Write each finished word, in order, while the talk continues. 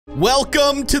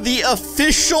Welcome to the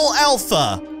official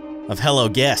alpha of Hello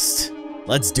Guest.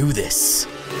 Let's do this.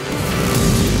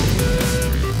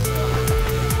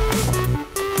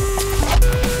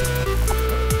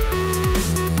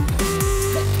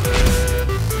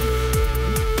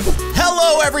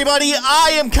 Hello everybody,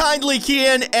 I am Kindly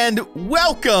Keyin, and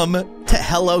welcome to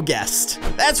Hello Guest.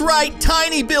 That's right,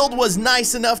 Tiny Build was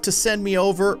nice enough to send me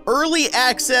over early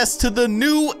access to the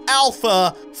new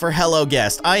alpha for Hello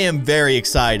Guest. I am very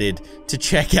excited to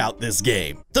check out this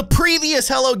game. The previous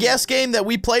Hello Guest game that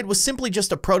we played was simply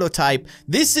just a prototype.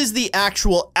 This is the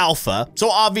actual alpha, so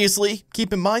obviously,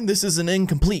 keep in mind this is an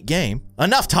incomplete game.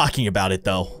 Enough talking about it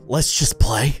though. Let's just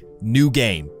play. New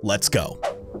game, let's go.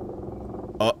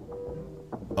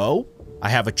 Oh, I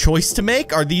have a choice to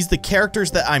make? Are these the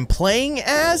characters that I'm playing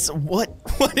as? What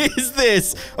is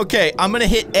this? Okay, I'm gonna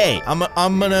hit A.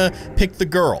 I'm gonna pick the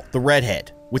girl, the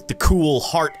redhead, with the cool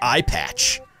heart eye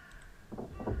patch.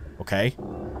 Okay.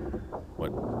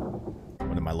 What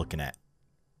am I looking at?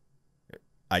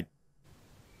 I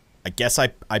guess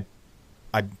I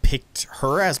picked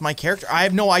her as my character. I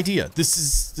have no idea. This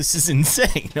is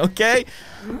insane, okay?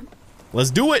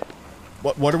 Let's do it.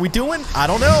 What are we doing? I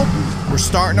don't know. We're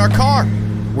starting our car.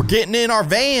 We're getting in our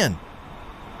van.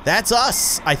 That's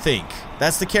us, I think.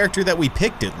 That's the character that we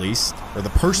picked, at least. Or the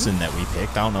person that we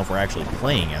picked. I don't know if we're actually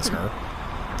playing as her.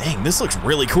 Dang, this looks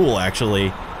really cool, actually.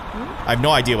 I have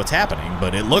no idea what's happening,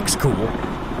 but it looks cool.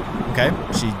 Okay,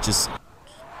 she just...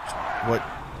 What?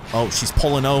 Oh, she's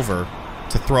pulling over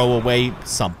to throw away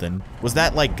something. Was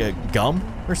that like a gum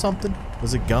or something?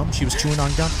 Was it gum? She was chewing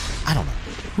on gum? I don't know.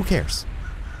 Who cares?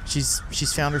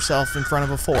 She's found herself in front of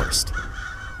a forest.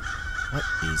 What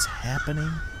is happening?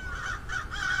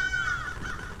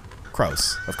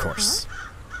 Crows, of course.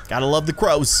 Gotta love the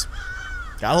crows.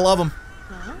 Gotta love them.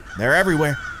 They're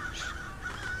everywhere.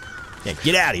 Yeah,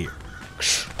 get out of here.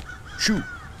 Shoot.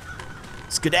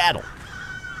 Skedaddle.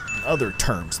 Other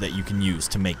terms that you can use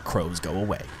to make crows go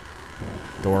away.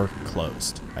 Door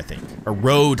closed, I think. Or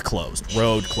road closed.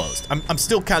 Road closed. I'm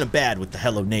still kind of bad with the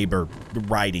hello neighbor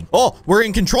writing. Oh, we're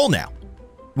in control now.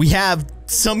 We have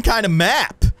some kind of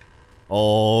map.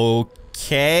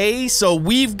 Okay, so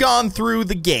we've gone through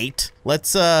the gate.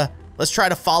 Let's try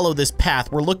to follow this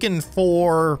path. We're looking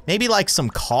for maybe like some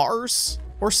cars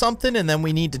or something, and then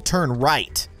we need to turn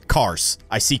right. Cars.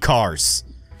 I see cars.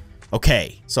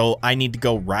 Okay, so I need to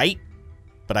go right,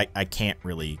 but I can't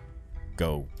really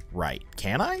go right.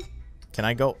 Can I? Can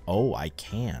I go? Oh, I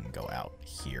can go out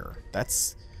here.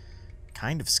 That's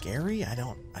kind of scary. I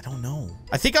don't know.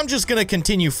 I think I'm just gonna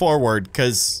continue forward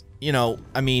because, you know,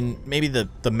 I mean, maybe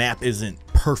the map isn't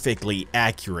perfectly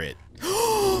accurate.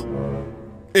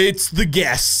 It's the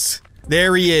guest.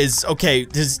 There he is. Okay,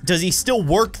 does he still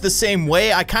work the same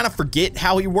way? I kind of forget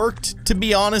how he worked, to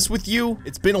be honest with you.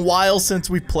 It's been a while since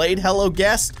we played Hello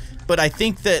Guest. But I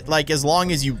think that, like, as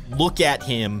long as you look at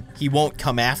him, he won't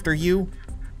come after you.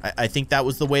 I think that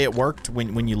was the way it worked.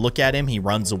 When you look at him, he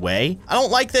runs away. I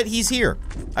don't like that he's here.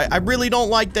 I really don't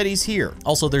like that he's here.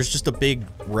 Also, there's just a big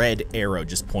red arrow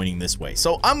just pointing this way.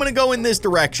 So I'm gonna go in this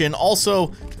direction.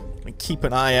 Also, keep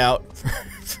an eye out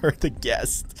for the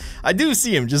guest. I do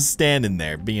see him just standing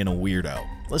there being a weirdo.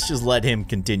 Let's just let him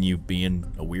continue being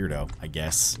a weirdo, I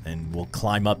guess, and we'll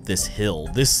climb up this hill.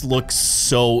 This looks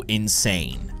so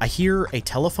insane. I hear a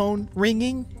telephone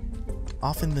ringing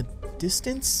off in the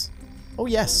distance. Oh,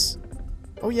 yes.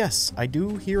 Oh, yes, I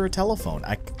do hear a telephone.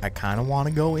 I kind of want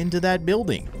to go into that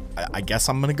building. I guess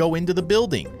I'm going to go into the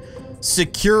building.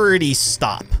 Security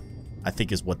stop, I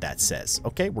think is what that says.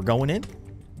 Okay, we're going in.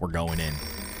 We're going in.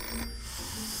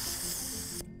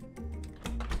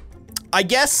 I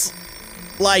guess...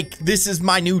 like, this is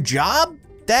my new job?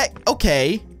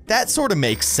 Okay, that sort of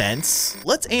makes sense.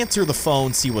 Let's answer the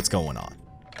phone, see what's going on.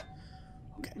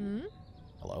 Okay.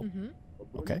 Hello?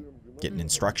 Okay, getting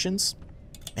instructions.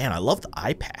 Man, I love the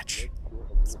eye patch.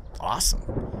 It's awesome.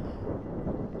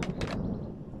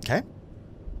 Okay.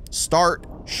 Start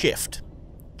shift.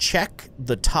 Check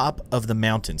the top of the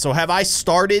mountain. So have I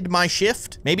started my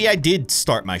shift? Maybe I did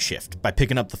start my shift by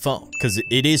picking up the phone, because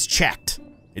it is checked.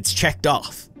 It's checked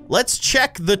off. Let's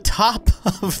check the top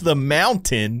of the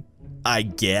mountain, I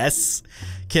guess.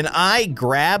 Can I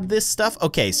grab this stuff?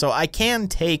 Okay, so I can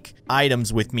take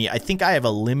items with me. I think I have a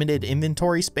limited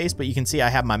inventory space, but you can see I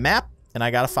have my map and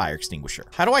I got a fire extinguisher.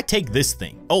 How do I take this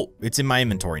thing? Oh, it's in my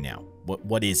inventory now.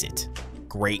 What is it?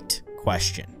 Great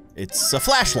question. It's a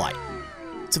flashlight.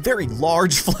 It's a very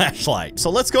large flashlight. So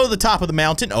let's go to the top of the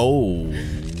mountain. Oh,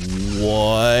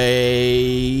 why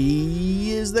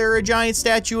is there a giant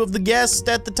statue of the guest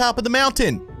at the top of the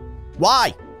mountain?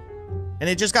 Why? And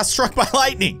it just got struck by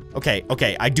lightning.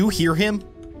 Okay, I do hear him.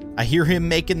 I hear him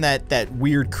making that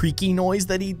weird creaky noise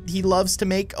that he loves to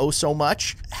make oh so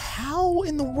much. How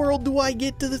in the world do I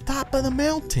get to the top of the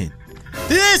mountain?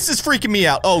 This is freaking me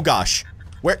out. Oh gosh.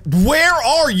 Where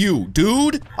are you,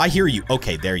 dude? I hear you.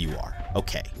 Okay, there you are.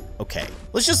 Okay.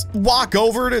 Let's just walk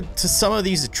over to some of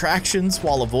these attractions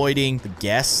while avoiding the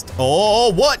guest.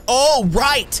 Oh, what? Oh,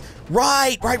 right.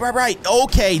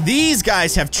 Okay, these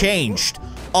guys have changed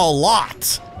a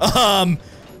lot.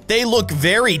 They look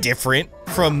very different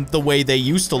from the way they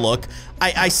used to look.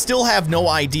 I still have no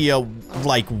idea,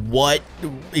 like, what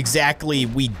exactly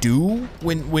we do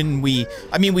when we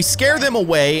scare them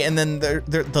away, and then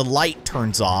the light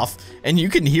turns off, and you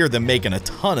can hear them making a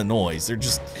ton of noise.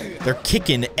 They're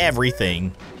kicking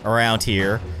everything around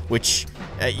here, which,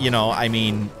 you know, I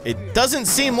mean, it doesn't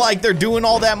seem like they're doing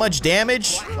all that much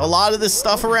damage. A lot of this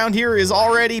stuff around here is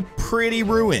already pretty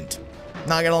ruined.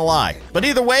 Not gonna lie. But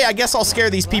either way, I guess I'll scare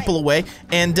these people away.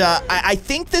 And I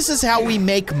think this is how we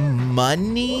make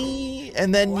money.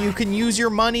 And then you can use your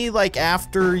money like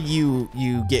after you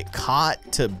get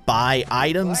caught to buy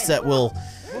items that will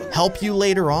help you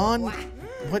later on.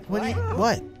 What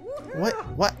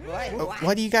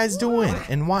are you guys doing?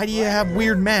 And why do you have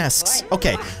weird masks?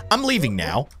 Okay, I'm leaving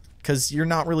now because you're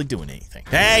not really doing anything.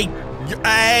 Hey,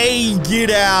 get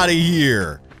out of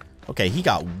here. Okay, he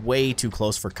got way too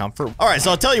close for comfort. All right,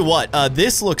 so I'll tell you what,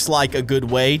 this looks like a good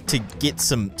way to get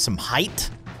some height,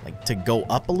 like to go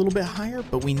up a little bit higher,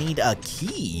 but we need a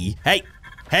key. Hey,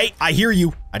 I hear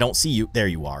you. I don't see you. There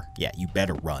you are. Yeah, you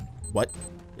better run. What?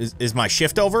 Is my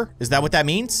shift over? Is that what that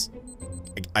means?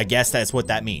 I guess that's what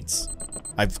that means.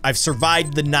 I've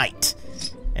survived the night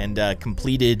and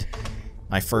completed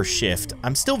my first shift.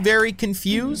 I'm still very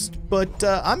confused, but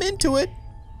I'm into it.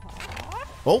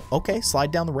 Oh, okay,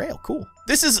 slide down the rail, cool.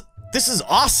 This is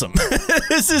awesome.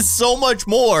 This is so much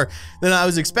more than I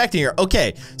was expecting here.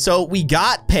 Okay, so we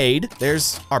got paid.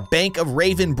 There's our bank of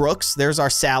Raven Brooks. There's our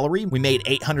salary. We made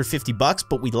 850 bucks,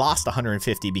 but we lost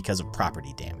 150 because of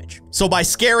property damage. So by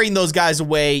scaring those guys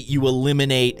away, you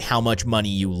eliminate how much money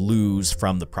you lose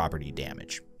from the property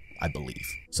damage, I believe.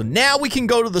 So now we can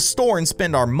go to the store and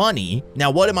spend our money. Now,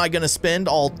 what am I gonna spend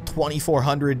all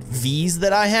 2,400 Vs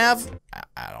that I have?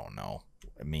 I don't know.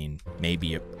 I mean,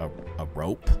 maybe a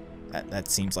rope. That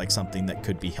seems like something that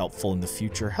could be helpful in the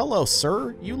future. Hello,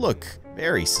 sir. You look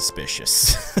very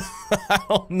suspicious. I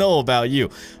don't know about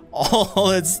you. All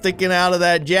that's sticking out of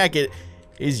that jacket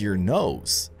is your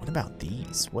nose. What about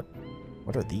these? What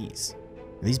are these?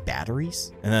 Are these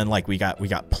batteries? And then like we got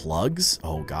plugs.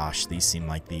 Oh gosh, these seem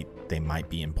like they might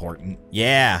be important.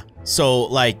 Yeah. So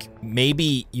like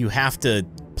maybe you have to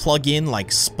plug in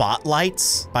like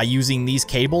spotlights by using these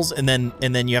cables, and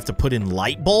then you have to put in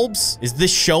light bulbs. Is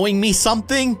this showing me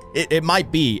something? It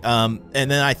might be. And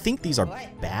then I think these are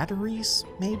batteries,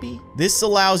 maybe? This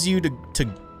allows you to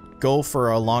go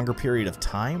for a longer period of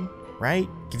time, right?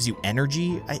 Gives you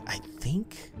energy, I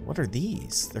think. What are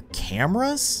these? They're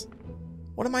cameras?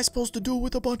 What am I supposed to do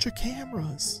with a bunch of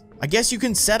cameras? I guess you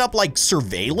can set up like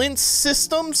surveillance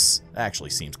systems. That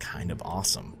actually seems kind of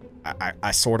awesome. I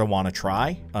sort of want to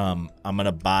try. I'm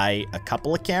gonna buy a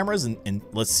couple of cameras and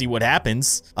let's see what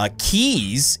happens.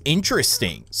 Keys,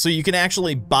 interesting. So you can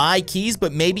actually buy keys,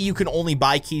 but maybe you can only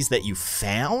buy keys that you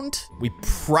found. We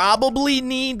probably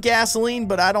need gasoline,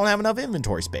 but I don't have enough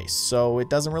inventory space, so it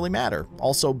doesn't really matter.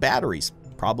 Also, batteries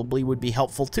probably would be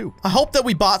helpful too. I hope that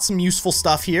we bought some useful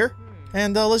stuff here,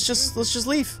 and let's just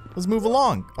leave. Let's move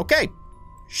along. Okay,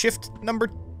 shift number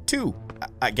 2,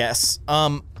 I guess.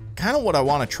 Kind of what I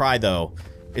want to try though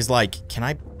is like, can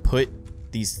I put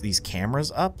these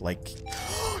cameras up? Like,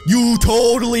 you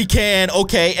totally can.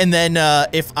 Okay, and then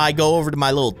if I go over to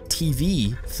my little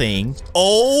TV thing,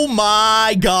 oh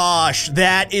my gosh,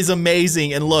 that is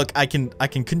amazing. And look, I can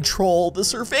control the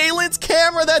surveillance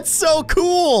camera. That's so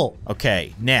cool.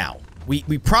 Okay, now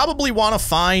we probably want to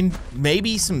find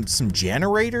maybe some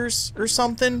generators or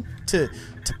something to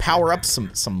power up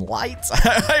some lights.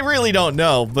 I really don't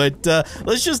know, but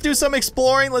let's just do some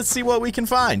exploring. Let's see what we can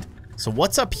find. So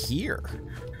what's up here?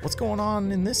 What's going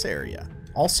on in this area?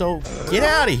 Also, get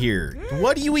out of here.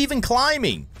 What are you even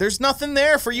climbing? There's nothing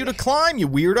there for you to climb, you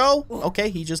weirdo. Okay,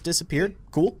 he just disappeared.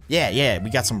 Cool. Yeah, we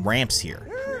got some ramps here.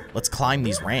 Let's climb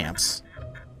these ramps.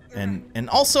 And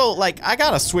also, like, I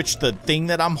gotta switch the thing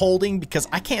that I'm holding because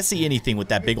I can't see anything with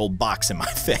that big old box in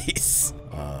my face.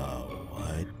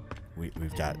 What?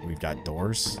 We've got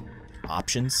doors,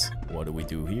 options. What do we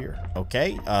do here?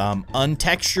 Okay,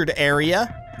 untextured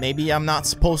area. Maybe I'm not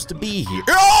supposed to be here.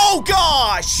 Oh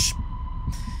gosh!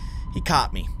 He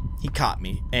caught me. he caught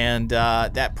me. And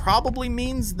that probably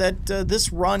means that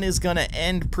this run is gonna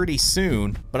end pretty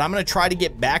soon. But I'm gonna try to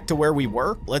get back to where we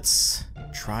were. Let's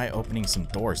try opening some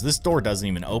doors. This door doesn't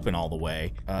even open all the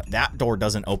way. That door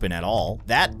doesn't open at all.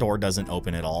 That door doesn't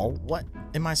open at all. What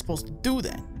am I supposed to do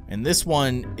then? And this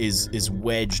one is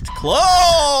wedged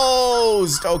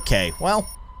closed. Okay, well,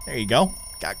 there you go.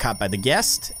 Got caught by the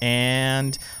guest,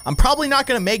 and I'm probably not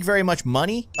gonna make very much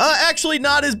money. Actually,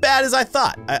 not as bad as I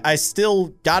thought. I still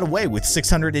got away with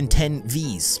 610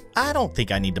 Vs. I don't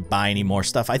think I need to buy any more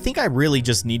stuff. I think I really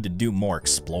just need to do more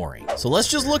exploring. So let's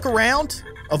just look around,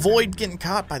 avoid getting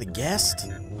caught by the guest.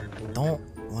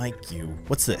 Don't like you.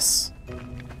 What's this?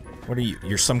 What are you?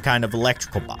 You're some kind of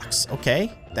electrical box.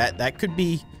 Okay, that could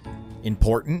be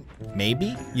important,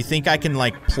 maybe. You think I can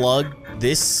like plug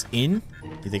this in?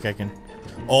 You think I can?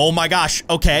 Oh my gosh,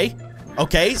 okay.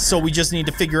 Okay, so we just need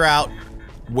to figure out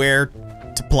where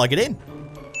to plug it in.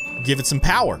 Give it some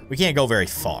power. We can't go very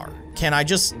far. Can I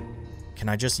just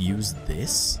use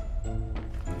this?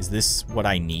 Is this what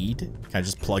I need? Can I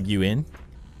just plug you in?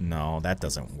 No, that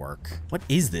doesn't work. What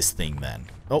is this thing then?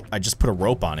 Oh, I just put a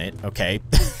rope on it. Okay,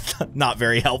 not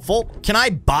very helpful. Can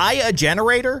I buy a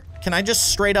generator? Can I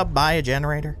just straight up buy a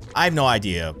generator? I have no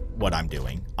idea what I'm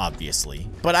doing, obviously.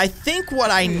 But I think what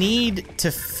I need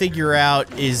to figure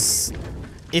out is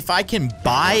if I can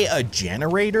buy a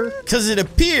generator, because it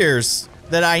appears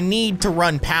that I need to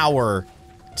run power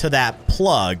to that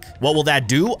plug. What will that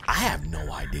do? I have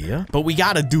no idea, but we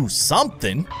gotta do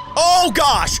something. Oh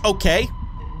gosh, okay.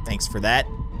 Thanks for that,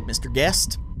 Mr.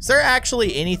 Guest. Is there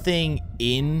actually anything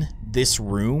in this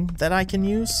room that I can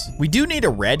use? We do need a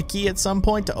red key at some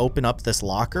point to open up this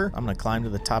locker. I'm gonna climb to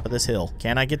the top of this hill.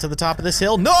 Can I get to the top of this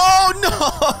hill? No,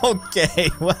 no, okay,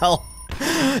 well,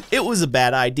 it was a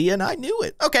bad idea and I knew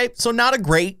it. Okay, so not a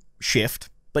great shift,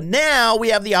 but now we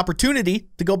have the opportunity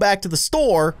to go back to the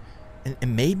store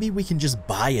and maybe we can just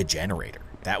buy a generator.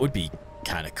 That would be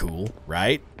kind of cool,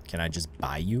 right? Can I just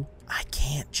buy you? I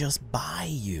can't just buy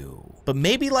you. But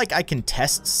maybe like I can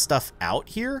test stuff out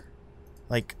here.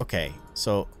 Like, okay,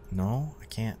 so no, I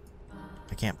can't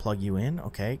plug you in.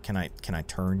 Okay, can I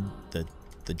turn the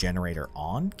generator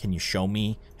on? Can you show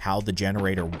me how the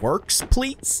generator works,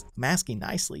 please? I'm asking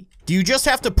nicely. Do you just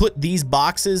have to put these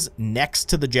boxes next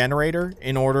to the generator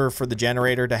in order for the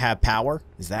generator to have power?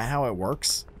 Is that how it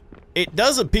works? It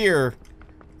does appear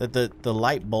that the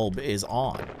light bulb is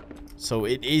on. So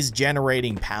it is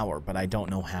generating power, but I don't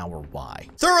know how or why.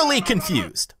 Thoroughly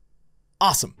confused.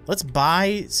 Awesome. Let's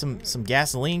buy some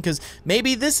gasoline, because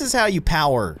maybe this is how you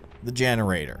power the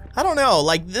generator. I don't know,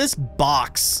 like this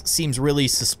box seems really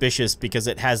suspicious because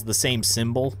it has the same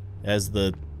symbol as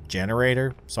the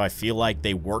generator. So I feel like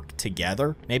they work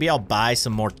together. Maybe I'll buy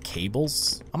some more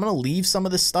cables. I'm gonna leave some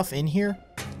of this stuff in here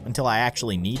until I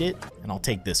actually need it, and I'll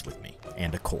take this with me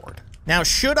and a cord. Now,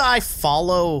 should I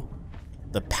follow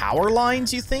the power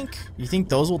lines, you think? You think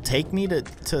those will take me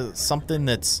to something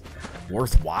that's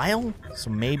worthwhile? So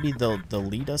maybe they'll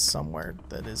lead us somewhere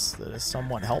that is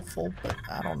somewhat helpful, but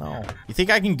I don't know. You think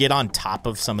I can get on top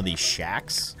of some of these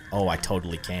shacks? Oh, I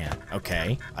totally can.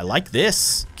 Okay, I like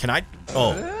this. Can I?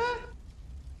 Oh,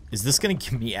 is this gonna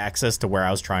give me access to where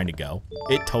I was trying to go?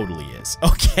 It totally is.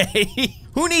 Okay.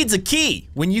 Who needs a key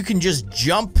when you can just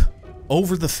jump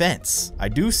over the fence? I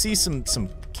do see some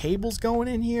cables going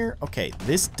in here. Okay,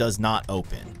 this does not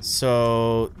open.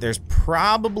 So there's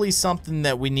probably something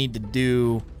that we need to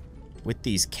do with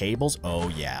these cables. Oh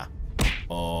yeah.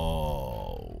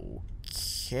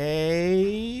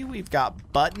 Okay, we've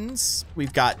got buttons.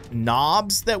 We've got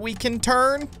knobs that we can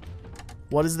turn.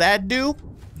 What does that do?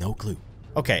 No clue.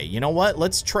 Okay, you know what?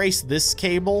 Let's trace this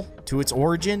cable to its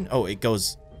origin. Oh, it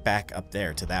goes back up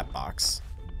there to that box.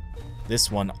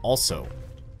 This one also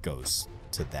goes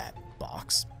to that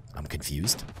box. I'm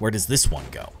confused. Where does this one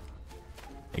go?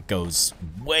 It goes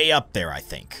way up there, I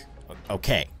think.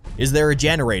 Okay. Is there a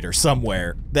generator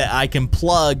somewhere that I can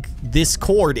plug this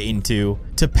cord into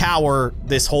to power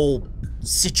this whole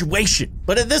situation?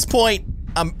 But at this point,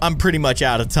 I'm pretty much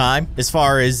out of time as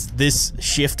far as this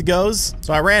shift goes.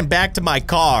 So I ran back to my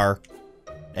car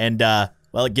and,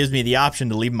 well, it gives me the option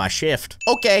to leave my shift.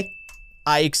 Okay,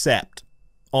 I accept.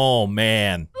 Oh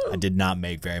man, I did not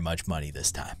make very much money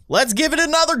this time. Let's give it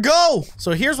another go.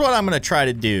 So here's what I'm gonna try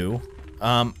to do.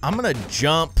 I'm gonna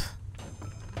jump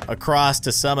across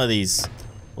to some of these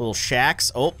little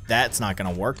shacks. Oh, that's not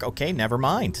gonna work. Okay, never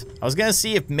mind. I was gonna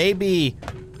see if maybe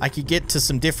I could get to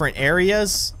some different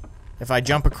areas if I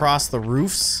jump across the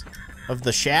roofs of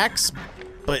the shacks,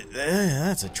 but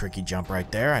that's a tricky jump right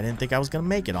there. I didn't think I was gonna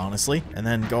make it, honestly. And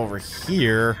then go over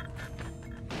here.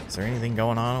 Is there anything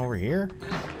going on over here?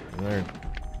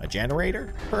 A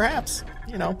generator, perhaps?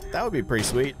 You know, that would be pretty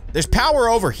sweet. There's power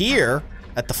over here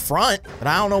at the front, but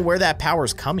I don't know where that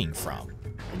power's coming from.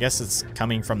 I guess it's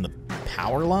coming from the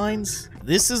power lines.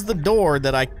 This is the door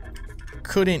that I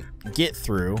couldn't get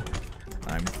through.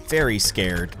 I'm very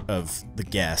scared of the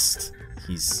guest.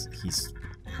 He's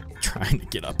trying to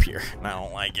get up here, and I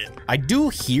don't like it. I do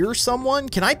hear someone.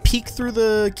 Can I peek through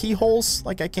the keyholes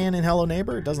like I can in Hello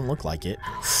Neighbor? It doesn't look like it.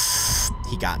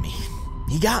 He got me.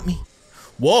 He got me.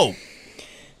 Whoa.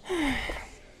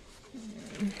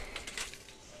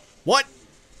 What?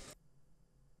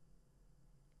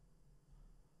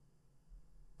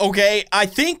 Okay, I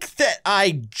think that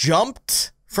I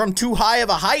jumped from too high of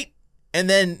a height and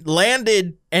then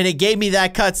landed and it gave me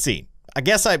that cutscene. I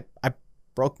guess I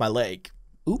broke my leg.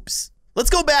 Oops.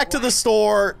 Let's go back to the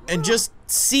store and just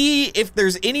see if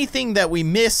there's anything that we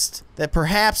missed that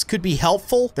perhaps could be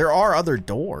helpful. There are other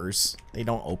doors. They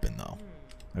don't open though.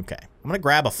 Okay. I'm gonna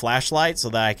grab a flashlight so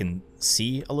that I can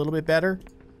see a little bit better.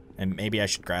 And maybe I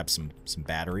should grab some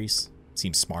batteries.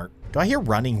 Seems smart. Do I hear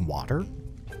running water?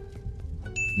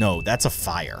 No, that's a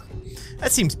fire.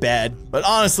 That seems bad, but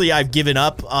honestly, I've given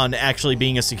up on actually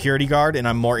being a security guard, and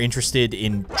I'm more interested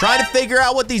in trying to figure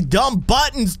out what these dumb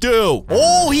buttons do.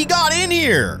 Oh, he got in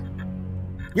here.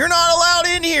 You're not allowed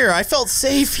in here. I felt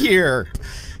safe here.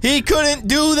 He couldn't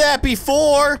do that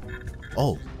before.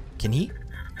 Oh, can he?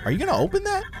 Are you gonna open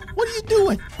that? What are you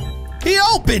doing? He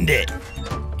opened it.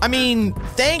 I mean,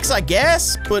 thanks, I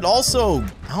guess, but also,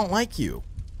 I don't like you.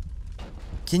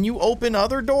 Can you open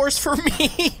other doors for me?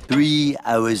 3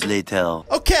 hours later.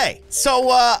 Okay, so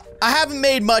I haven't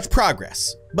made much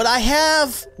progress, but I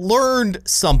have learned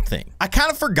something. I kind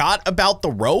of forgot about the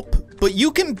rope, but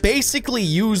you can basically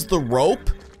use the rope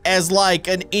as like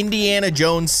an Indiana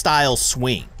Jones style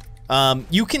swing.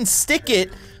 You can stick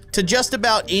it to just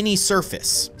about any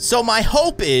surface. So my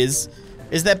hope is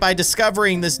that by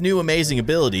discovering this new amazing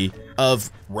ability of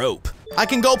rope, I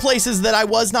can go places that I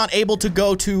was not able to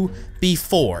go to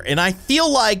before. And I feel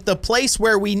like the place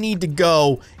where we need to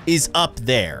go is up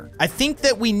there. I think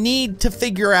that we need to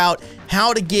figure out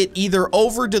how to get either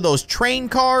over to those train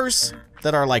cars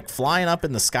that are like flying up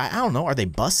in the sky. I don't know, are they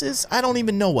buses? I don't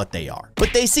even know what they are,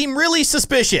 but they seem really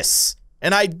suspicious.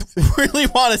 And I really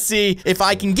want to see if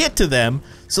I can get to them.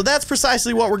 So that's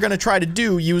precisely what we're gonna try to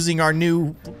do using our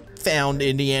new found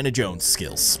Indiana Jones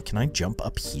skills. Can I jump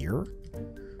up here?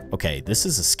 Okay, this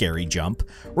is a scary jump.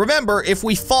 Remember, if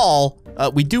we fall,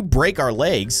 we do break our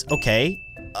legs. Okay,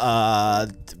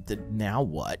 now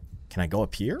what? Can I go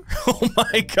up here? Oh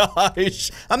my gosh.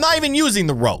 I'm not even using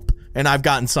the rope. And I've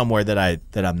gotten somewhere that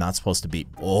I'm not supposed to be.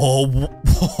 Oh,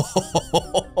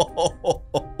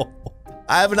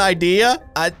 I have an idea.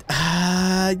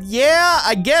 Yeah,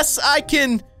 I guess I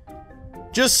can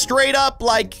just straight up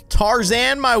like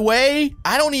Tarzan my way.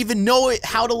 I don't even know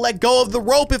how to let go of the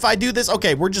rope if I do this.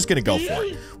 Okay, we're just gonna go for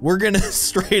it. We're gonna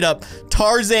straight up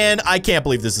Tarzan. I can't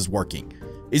believe this is working.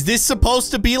 Is this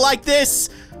supposed to be like this?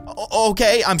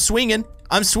 Okay, I'm swinging.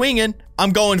 I'm swinging.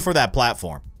 I'm going for that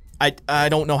platform. I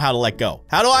don't know how to let go.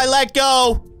 How do I let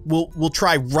go? We'll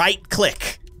try right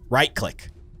click. Right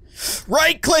click.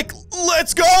 Right click.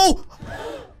 Let's go.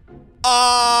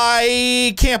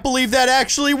 I can't believe that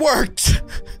actually worked.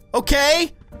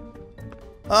 Okay.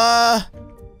 Now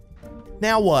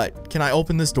what? Can I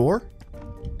open this door?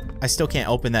 I still can't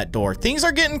open that door. Things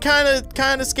are getting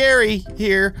kind of scary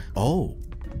here. Oh.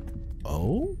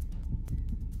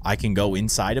 I can go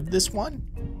inside of this one?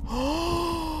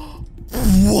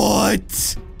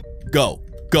 What? Go.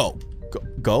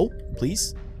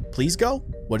 Please? Please go?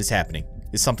 What is happening?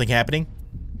 Is something happening?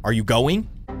 Are you going?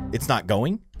 It's not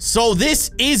going. So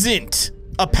this isn't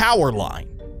a power line.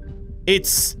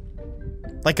 It's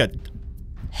like a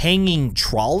hanging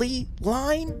trolley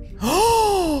line?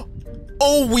 Oh,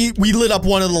 we lit up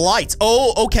one of the lights.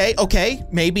 Oh, okay.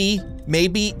 Maybe.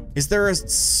 Is there a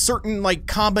certain like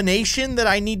combination that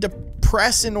I need to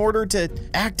press in order to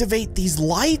activate these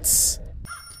lights?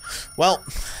 Well,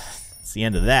 it's the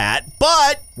end of that,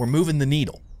 but we're moving the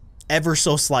needle ever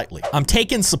so slightly. I'm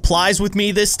taking supplies with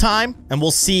me this time, and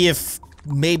we'll see if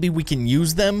maybe we can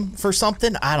use them for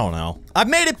something. I don't know. I've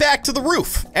made it back to the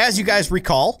roof. As you guys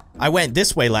recall, I went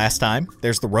this way last time.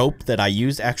 There's the rope that I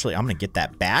used. Actually, I'm gonna get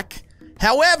that back.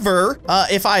 However,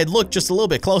 if I had looked just a little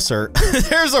bit closer,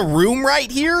 there's a room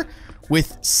right here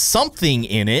with something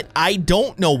in it. I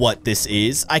don't know what this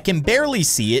is. I can barely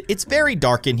see it. It's very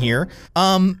dark in here.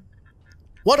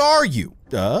 What are you?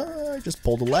 I just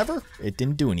pulled a lever. It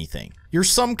didn't do anything. You're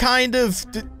some kind of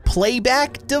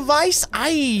playback device?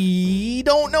 I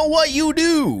don't know what you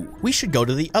do. We should go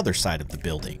to the other side of the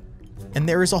building. And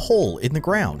there is a hole in the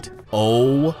ground.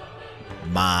 Oh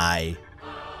my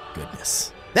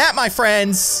goodness. That, my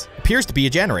friends, appears to be a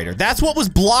generator. That's what was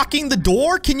blocking the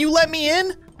door? Can you let me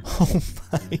in? Oh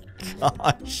my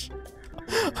gosh.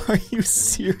 Are you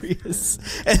serious?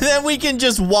 And then we can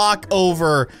just walk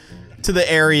over to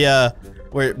the area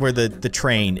where the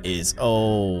train is.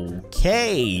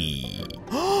 Okay.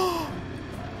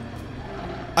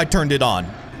 I turned it on.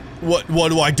 What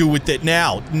do I do with it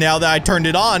now? Now that I turned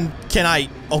it on, can I...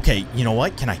 Okay, you know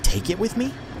what? Can I take it with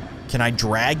me? Can I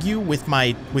drag you with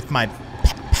my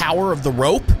power of the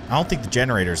rope? I don't think the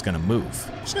generator is gonna move.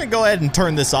 I'm just gonna go ahead and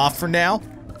turn this off for now,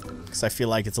 because I feel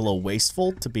like it's a little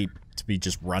wasteful to be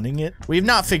just running it. We have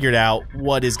not figured out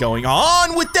what is going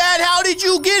on with that. How did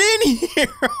you get in here?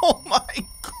 Oh my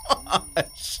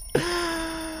gosh.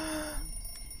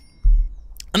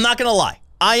 I'm not gonna lie.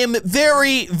 I am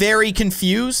very, very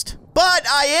confused, but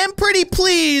I am pretty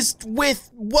pleased with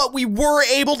what we were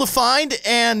able to find,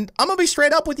 and I'm gonna be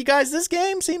straight up with you guys. This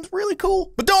game seems really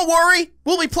cool. But don't worry,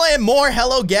 we'll be playing more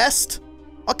Hello Guest.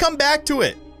 I'll come back to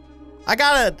it. I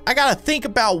gotta think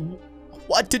about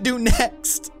what to do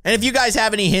next. And if you guys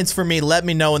have any hints for me, let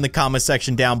me know in the comment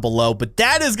section down below. But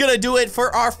that is gonna do it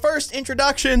for our first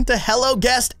introduction to Hello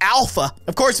Guest Alpha.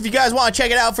 Of course, if you guys want to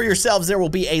check it out for yourselves, there will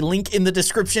be a link in the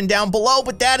description down below.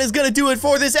 But that is gonna do it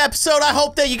for this episode. I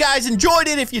hope that you guys enjoyed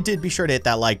it. If you did, be sure to hit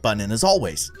that like button. And as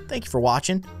always, thank you for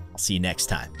watching. I'll see you next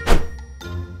time.